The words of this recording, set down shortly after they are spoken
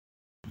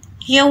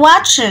You're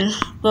watching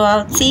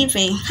World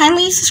TV.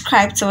 Kindly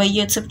subscribe to our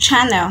YouTube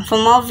channel for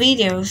more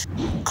videos.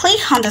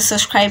 Click on the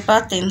subscribe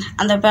button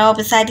and the bell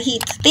beside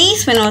it.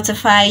 This will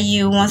notify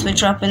you once we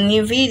drop a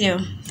new video.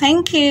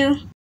 Thank you.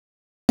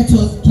 Let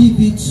us give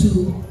it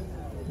to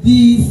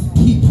these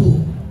people.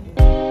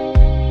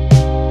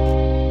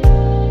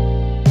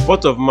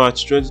 4th of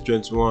March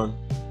 2021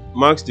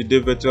 marks the day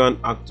veteran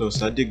actor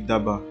Sadiq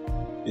Daba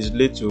is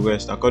laid to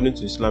rest according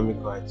to Islamic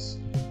rites.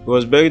 He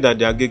was buried at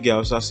the Agege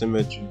Hausa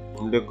Cemetery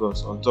in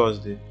Lagos on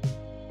Thursday.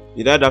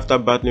 He died after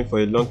battling for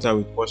a long time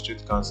with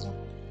prostate cancer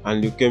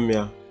and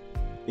leukemia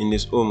in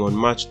his home on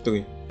March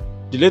 3.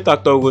 The late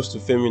actor rose to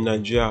fame in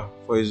Nigeria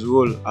for his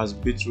role as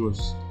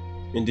Beatrice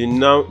in the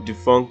now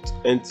defunct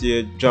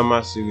NTA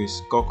drama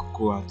series Cock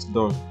at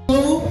Dawn.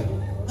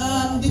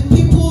 The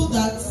people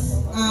that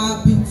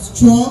have been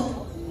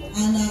strong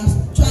and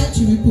are trying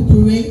to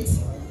recuperate,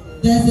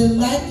 there's a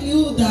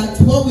likelihood that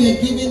what we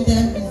are giving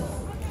them is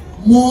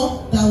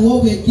more than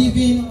what we're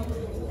giving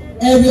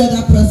every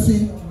other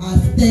person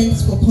as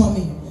thanks for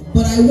coming.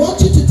 But I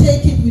want you to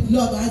take it with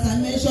love. As I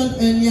mentioned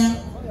earlier,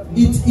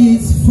 it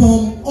is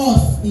from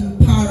us in